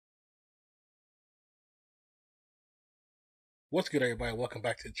What's good, everybody? Welcome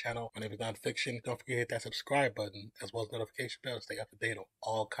back to the channel. My name is NonFiction. Don't forget to hit that subscribe button as well as notification bell to stay up to date on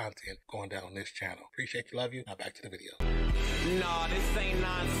all content going down on this channel. Appreciate you, love you. Now back to the video. Nah, this ain't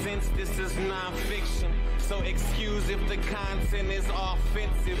nonsense, this is non-fiction. So excuse if the content is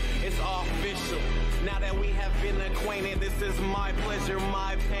offensive, it's official. Now that we have been acquainted, this is my pleasure,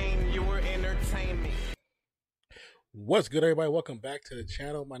 my pain, your entertainment. What's good, everybody? Welcome back to the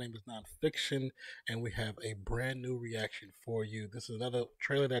channel. My name is NonFiction, and we have a brand new reaction for you. This is another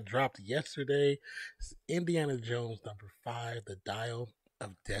trailer that dropped yesterday. It's Indiana Jones #5, The Dial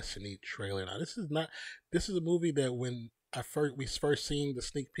of Destiny trailer. Now, this is a movie that when we first seen the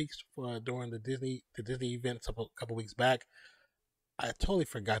sneak peeks during the Disney event a couple weeks back, I totally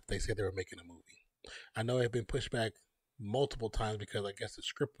forgot they said they were making a movie. I know it had been pushed back multiple times because I guess the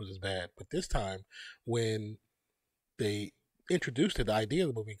script was as bad, but this time when they introduced the idea of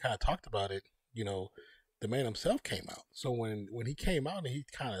the movie and kind of talked about it, the man himself came out. So when he came out and he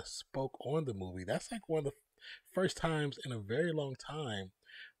kind of spoke on the movie, that's like one of the first times in a very long time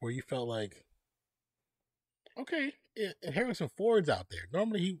where you felt like, okay, Harrison Ford's out there.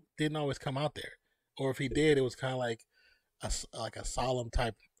 Normally he didn't always come out there, or if he did, it was kind of like a solemn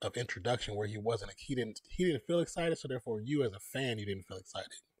type of introduction where he didn't feel excited. So therefore, you as a fan, you didn't feel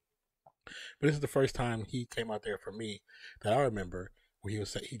excited. But this is the first time he came out there for me that I remember where he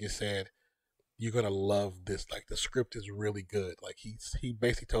just said, "You're gonna love this. Like, the script is really good." Like, he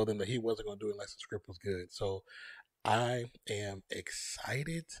basically told them that he wasn't gonna do it unless the script was good. So I am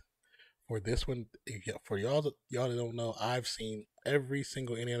excited for this one. For y'all that don't know, I've seen every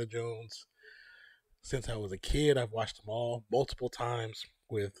single Indiana Jones since I was a kid. I've watched them all multiple times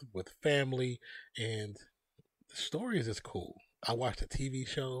with family, and the story is just cool. I watched a TV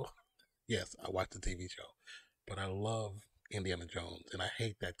show. Yes, I watched the TV show, but I love Indiana Jones, and I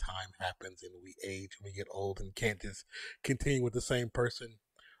hate that time happens and we age and we get old and can't just continue with the same person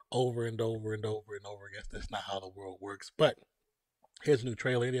over and over and over and over again. That's not how the world works. But here's a new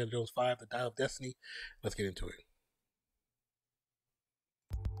trailer, Indiana Jones 5, The Dial of Destiny. Let's get into it.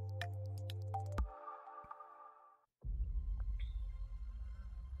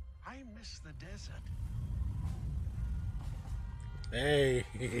 I miss the desert. Hey.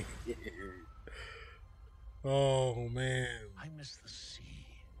 Oh, man. I miss the sea.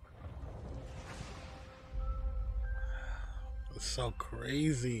 It's so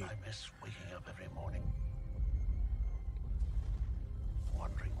crazy. I miss waking up every morning,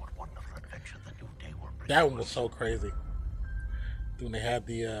 wondering what wonderful adventure the new day will bring. That one was so crazy. When they had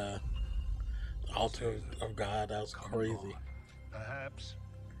the altar of God, that was crazy. Perhaps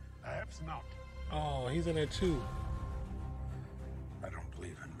not. Oh, he's in there too. I don't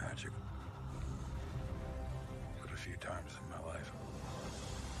believe in magic, but a few times in my life,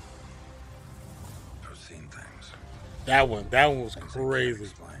 I've seen things. That one was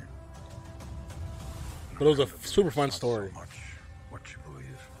crazy. But it was a super fun story. So much what you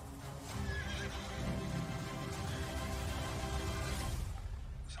believe.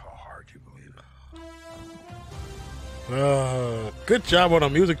 It's how hard you believe it. Good job on a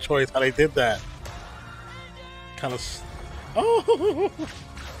music choice, how they did that. Kind of. Oh!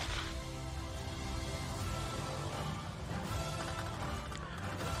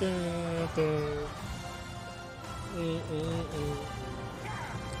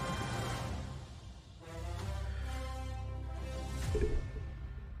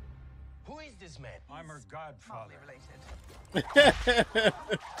 Who is this man? I'm her godfather. Get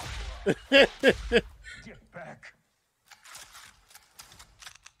back.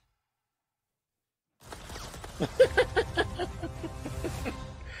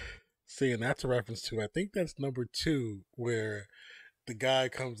 See, and that's a reference to, I think that's number 2, where the guy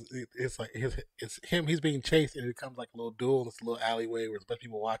comes, it's like it's him, he's being chased, and it becomes like a little duel in this little alleyway where there's a bunch of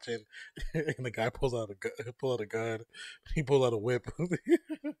people watching, and the guy pulls out a gun, he pulls out a whip.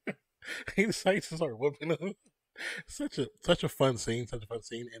 He decides to start whipping him. Such a fun scene,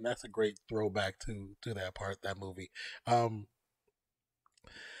 and that's a great throwback to that movie.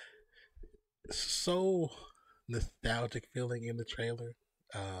 So nostalgic feeling in the trailer.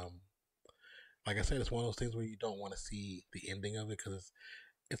 Like I said, it's one of those things where you don't want to see the ending of it because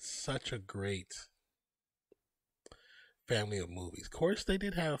it's such a great family of movies. Of course, they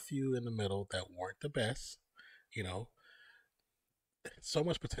did have a few in the middle that weren't the best. So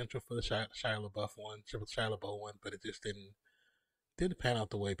much potential for the Shia LaBeouf one, but it just didn't pan out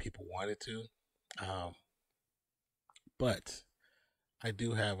the way people wanted to. But I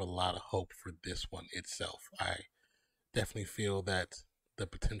do have a lot of hope for this one itself. I definitely feel that the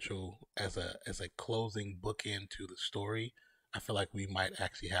potential as a closing bookend to the story I feel like we might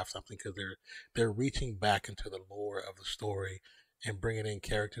actually have something because they're reaching back into the lore of the story and bringing in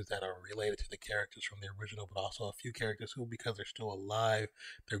characters that are related to the characters from the original, but also a few characters who, because they're still alive,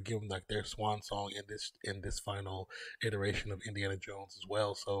 they're giving like their swan song in this final iteration of Indiana Jones as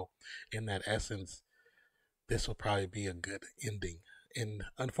well. So, in that essence, this will probably be a good ending. And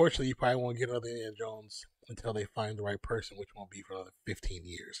unfortunately, you probably won't get another Indiana Jones until they find the right person, which won't be for another 15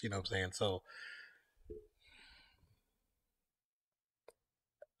 years. You know what I'm saying? So,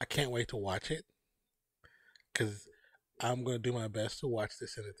 I can't wait to watch it because I'm going to do my best to watch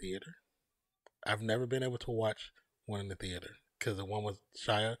this in the theater. I've never been able to watch one in the theater because the one with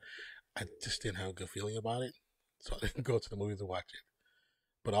Shia, I just didn't have a good feeling about it, so I didn't go to the movies to watch it.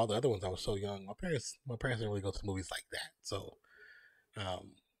 But all the other ones, I was so young. My parents didn't really go to movies like that. So,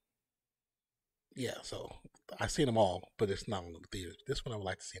 yeah. So I've seen them all, but it's not in the theaters. This one I would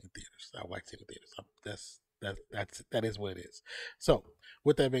like to see in the theaters. I would like to see in the theaters. That is what it is. So,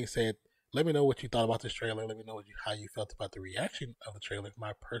 with that being said, let me know what you thought about this trailer. Let me know how you felt about the reaction of the trailer.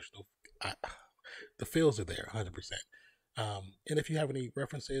 My personal, the feels are there, 100%. And if you have any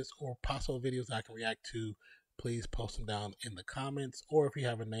references or possible videos that I can react to, please post them down in the comments. Or if you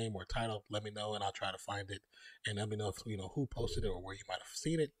have a name or title, let me know and I'll try to find it. And let me know if you know who posted it or where you might have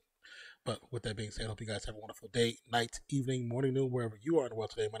seen it. But with that being said, I hope you guys have a wonderful day, night, evening, morning, noon, wherever you are in the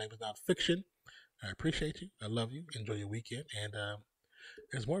world today. My name is NONPFIXION. I appreciate you. I love you. Enjoy your weekend. And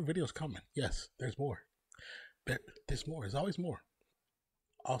there's more videos coming. Yes, there's more. There's more. There's always more.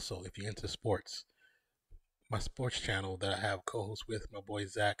 Also, if you're into sports, my sports channel that I have co-host with my boy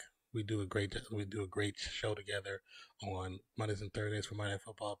Zach, we do a great show together on Mondays and Thursdays for Monday Night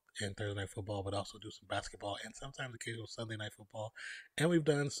Football and Thursday Night Football, but also do some basketball and sometimes occasional Sunday Night Football. And we've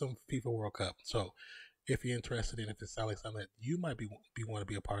done some FIFA World Cup. So if you're interested in, if it sounds like something that you might want to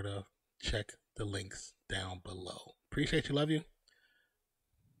be a part of, check the links down below. Appreciate you. Love you.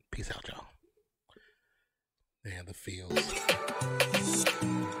 Peace out, y'all. And the feels.